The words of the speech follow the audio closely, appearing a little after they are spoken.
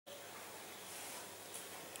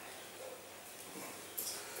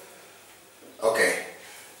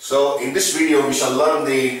So in this video we shall learn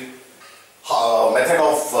the method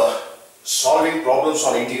of solving problems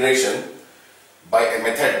on integration by a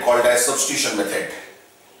method called as substitution method.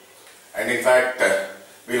 And in fact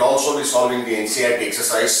we'll also be solving the NCERT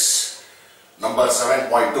exercise number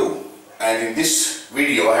 7.2, and in this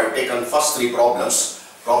video I have taken first three problems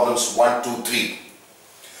 1, 2, 3.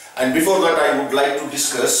 And before that I would like to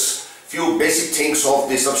discuss few basic things of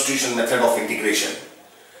the substitution method of integration.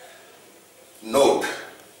 Note,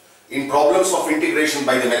 in problems of integration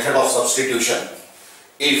by the method of substitution,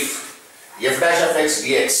 if f dash of x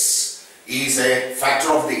dx is a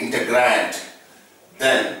factor of the integrand,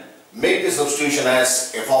 then make the substitution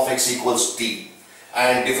as f of x equals t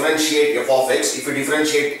and differentiate f of x. If you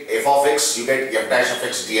differentiate f of x, you get f dash of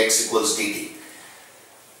x dx equals dt.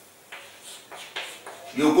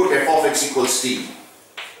 You put f of x equals t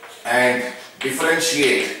and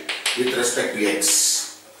differentiate with respect to x.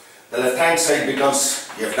 The left hand side becomes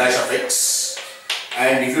f dash of x,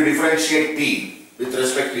 and if you differentiate t with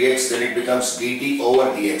respect to x, then it becomes dt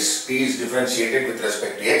over dx. T is differentiated with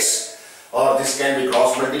respect to x, or this can be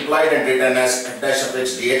cross multiplied and written as f dash of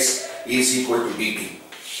x dx is equal to dt.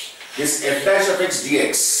 This f dash of x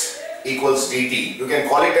dx equals dt, you can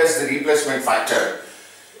call it as the replacement factor.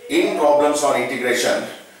 In problems on integration,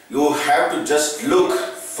 you have to just look,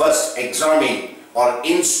 first examine or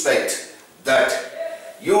inspect that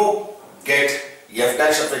you get f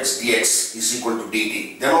dash of x dx is equal to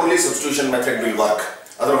dt. Then only substitution method will work.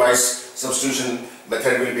 Otherwise, substitution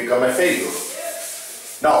method will become a failure.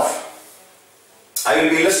 Now, I will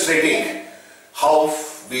be illustrating how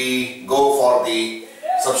we go for the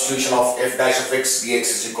substitution of f dash of x dx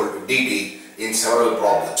is equal to dt in several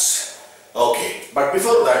problems. Okay, but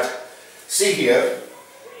before that, see here,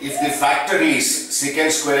 if the factor is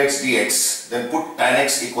secant square x dx, then put tan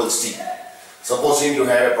x equals t. Supposing you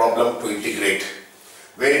have a problem to integrate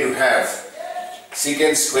where you have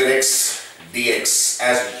secant square x dx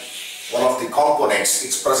as one of the components,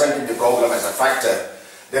 it's present in the problem as a factor,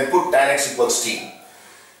 then put tan x equals t.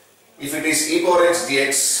 If it is e power x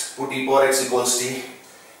dx, put e power x equals t.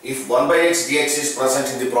 If 1 by x dx is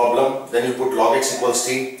present in the problem, then you put log x equals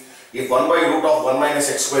t. If 1 by root of 1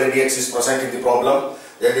 minus x square dx is present in the problem,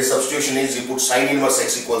 then the substitution is you put sin inverse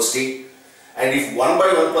x equals t. And if 1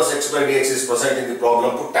 by 1 plus x square dx is present in the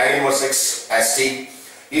problem, put tan inverse x as t.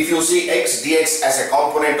 If you see x dx as a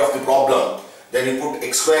component of the problem, then you put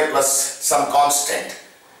x square plus some constant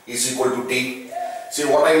is equal to t. See,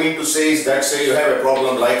 what I mean to say is that, say you have a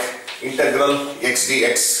problem like integral x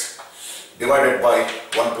dx divided by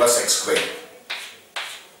 1 plus x square.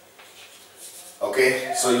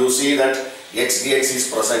 Okay, so you see that x dx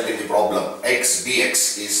is present in the problem, x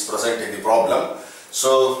dx is present in the problem.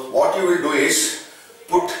 So what you will do is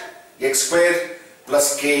put x square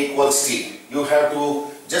plus k equals t. You have to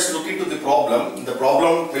just look into the problem. The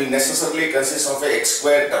problem will necessarily consist of a x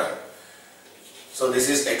square term. So this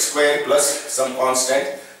is x square plus some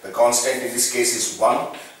constant. The constant in this case is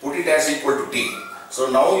 1. Put it as equal to t. So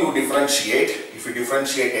now you differentiate. If you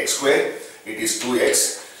differentiate x square, it is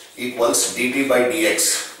 2x equals dt by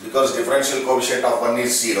dx, because differential coefficient of 1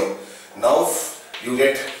 is 0. Now you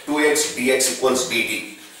get 2x dx equals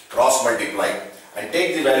dt, cross multiply and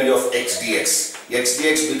take the value of x dx. X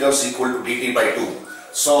dx becomes equal to dt by 2.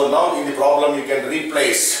 So now in the problem you can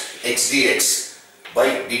replace x dx by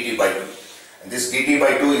dt by 2. And this dt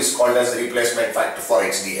by 2 is called as the replacement factor for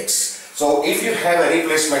x dx. So if you have a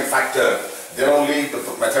replacement factor, then only the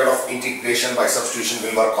method of integration by substitution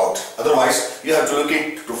will work out. Otherwise, you have to look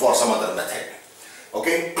into for some other method.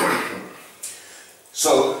 Okay?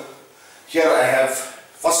 So here I have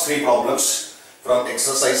first three problems from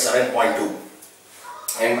exercise 7.2,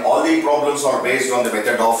 and all the problems are based on the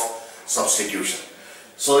method of substitution.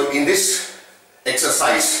 So in this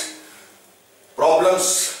exercise,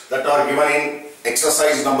 problems that are given in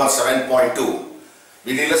exercise number 7.2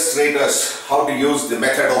 will illustrate us how to use the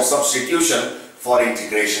method of substitution for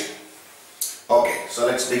integration. Okay, so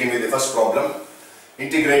let's begin with the first problem.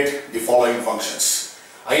 Integrate the following functions.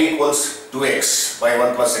 I equals 2x by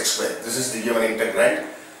 1 plus x square. This is the given integrand.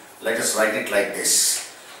 Let us write it like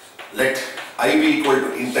this. Let I be equal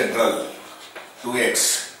to integral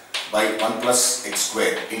 2x by 1 plus x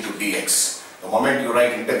square into dx. The moment you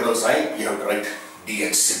write integral sign, you have to write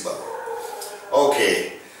dx symbol.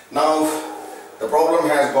 Okay, now the problem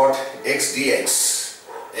has got x dx.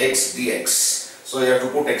 So you have to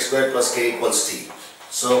put x square plus k equals t.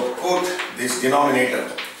 So put this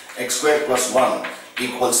denominator x square plus 1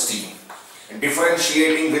 equals t. And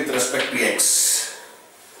differentiating with respect to x.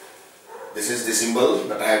 This is the symbol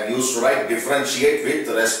that I have used to write differentiate with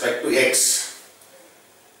respect to x.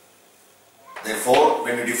 Therefore Therefore,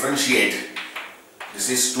 when you differentiate, this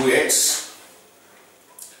is 2x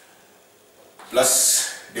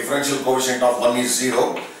plus differential coefficient of 1 is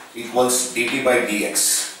 0 equals dt by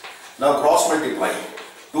dx. Now cross multiply,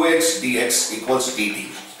 2x dx equals dt.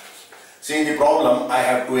 See, in the problem I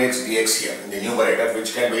have 2x dx here in the numerator,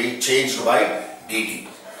 which can be changed by dt.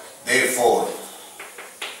 Therefore,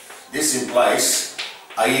 this implies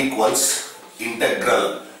I equals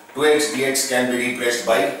integral 2x dx can be replaced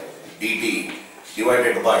by dt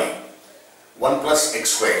divided by 1 plus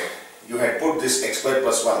x square. You had put this x square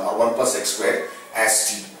plus 1 or 1 plus x square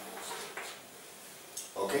as t.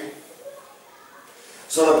 Okay.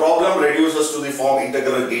 So the problem reduces to the form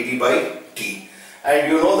integral dt by t.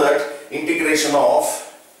 And you know that integration of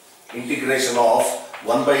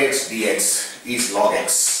 1 by x dx is log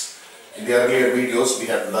x. In the earlier videos we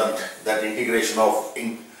have learnt that integration of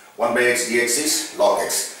 1 by x dx is log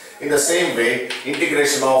x. In the same way,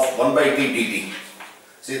 integration of 1 by t dt,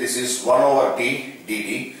 see, this is 1 over t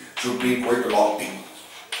dt should be equal to log t.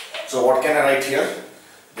 So what can I write here?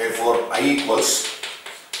 Therefore, I equals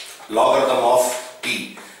logarithm of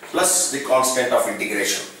t plus the constant of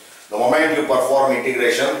integration. The moment you perform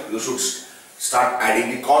integration, you should start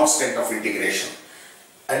adding the constant of integration.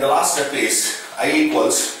 And the last step is I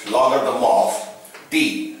equals logarithm of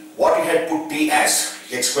t. What you had put t as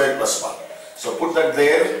x square plus 1. So put that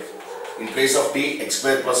there in place of t, x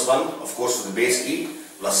square plus 1, of course to the base e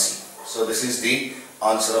plus c. So this is the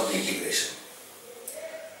answer of the integration.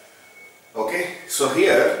 Okay, so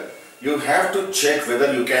here you have to check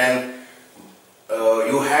whether you can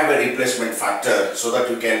you have a replacement factor so that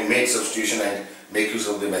you can make substitution and make use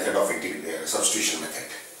of the method of substitution method.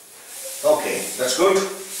 Okay, that's good.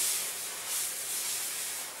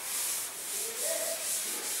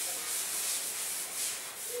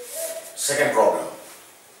 Second problem.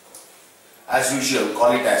 As usual,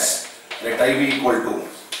 call it as let I be equal to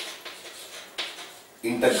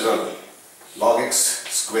integral log x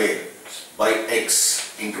square by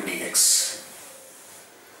x into dx.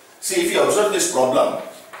 See, if you observe this problem,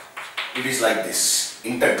 it is like this: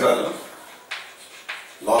 integral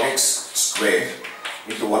log x square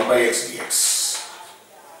into 1 by x dx.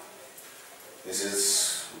 This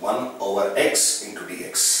is 1 over x into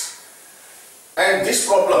dx. And this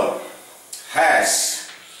problem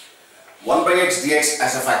has 1 by x dx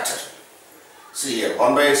as a factor. See here,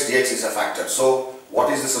 1 by x dx is a factor. So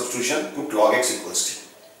what is the substitution? Put log x equals t.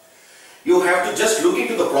 You have to just look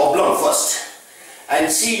into the problem first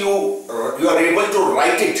and see you are able to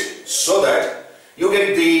write it so that you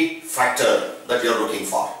get the factor that you are looking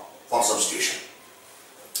for substitution.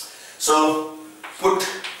 So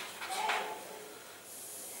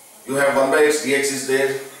you have 1 by x dx is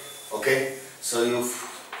there. Okay, so you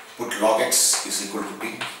put log x is equal to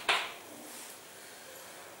t.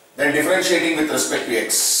 Then differentiating with respect to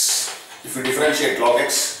x. If you differentiate log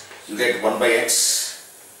x, you get 1 by x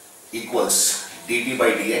equals dt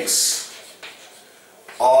by dx,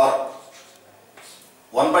 or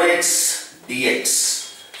 1 by x dx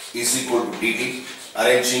is equal to dt,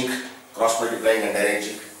 arranging, cross multiplying and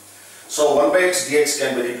arranging. So 1 by x dx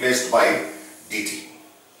can be replaced by dt.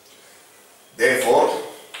 Therefore,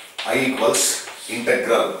 I equals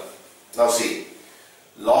integral. Now see,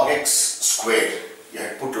 log x square, you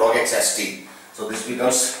have put log x as t. So this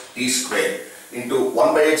becomes t square into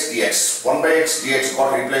 1 by x dx. 1 by x dx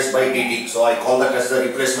got replaced by dt. So I call that as the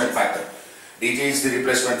replacement factor. dt is the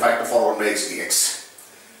replacement factor for 1 by x dx.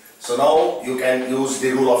 So now you can use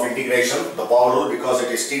the rule of integration, the power rule, because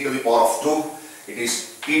it is t to the power of 2. It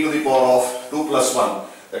is t to the power of 2 plus 1.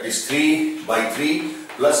 That is 3 by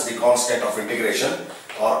 3 plus the constant of integration,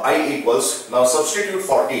 or I equals, now substitute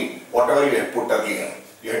for t, whatever you have put earlier.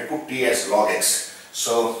 You had put t as log x.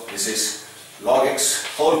 So this is log x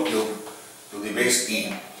whole cube to the base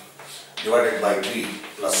e divided by 3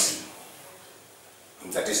 plus c.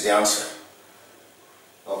 And that is the answer.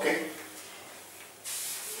 Okay.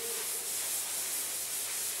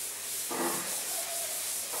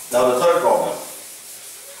 Now the third problem.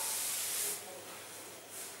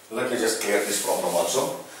 Let me just clear this problem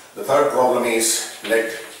also. The third problem is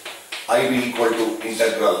let I be equal to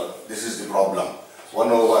integral. This is the problem. 1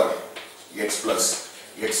 over x plus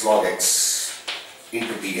x log x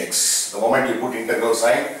into dx. The moment you put integral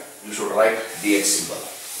sign, you should write dx symbol.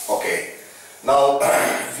 Okay. Now,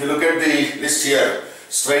 if you look at the list here,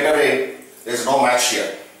 straight away there is no match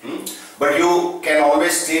here. But you can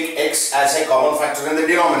always take x as a common factor in the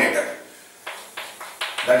denominator.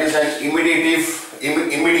 That is an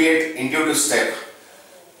immediate intuitive step.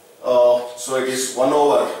 So it is 1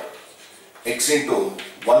 over x into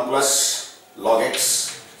 1 plus log x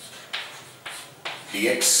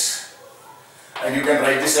dx. and you can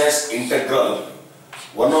write this as integral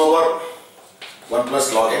 1 over 1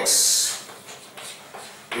 plus log x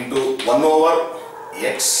into 1 over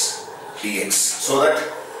x dx, so that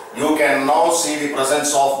you can now see the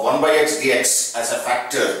presence of 1 by x dx as a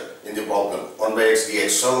factor in the problem, 1 by x dx.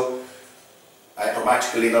 So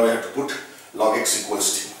automatically now you have to put log x equals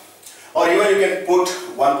t, or even you can put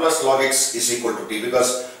 1 plus log x is equal to t,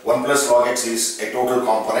 because 1 plus log x is a total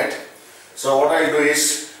component. So what I will do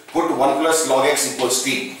is put 1 plus log x equals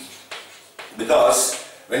t, because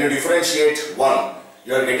when you differentiate 1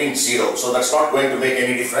 you are getting 0, so that's not going to make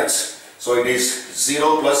any difference. So it is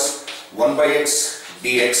 0 plus 1 by x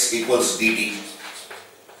dx equals dt.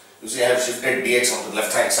 You see I have shifted dx on the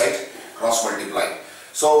left hand side, cross multiply.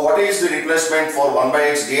 So what is the replacement for 1 by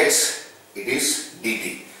x dx? It is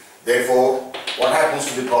dt. Therefore what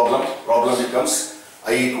happens to the problem? Problem becomes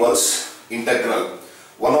I equals integral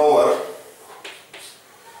 1 over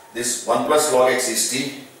this 1 plus log x is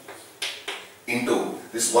t into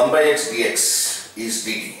this 1 by x dx is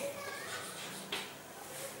dt.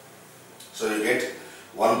 So you get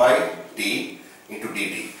 1 by t into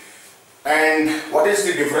dt. And what is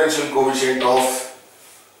the differential coefficient of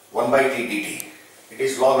 1 by t dt? It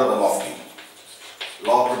is logarithm of t.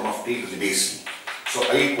 Logarithm of t to the base e. So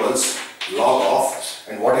I equals log of,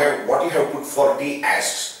 and what you have put for t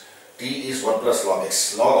as t is 1 plus log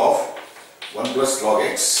x. Log of 1 plus log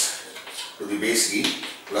x to the base e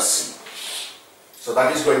plus c. So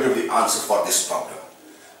that is going to be the answer for this problem.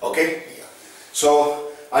 Okay? Yeah.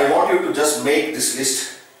 So I want you to just make this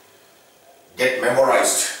list get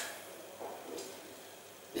memorized.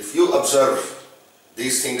 If you observe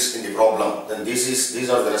these things in the problem, then these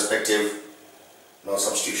are the respective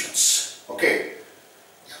substitutions. Okay?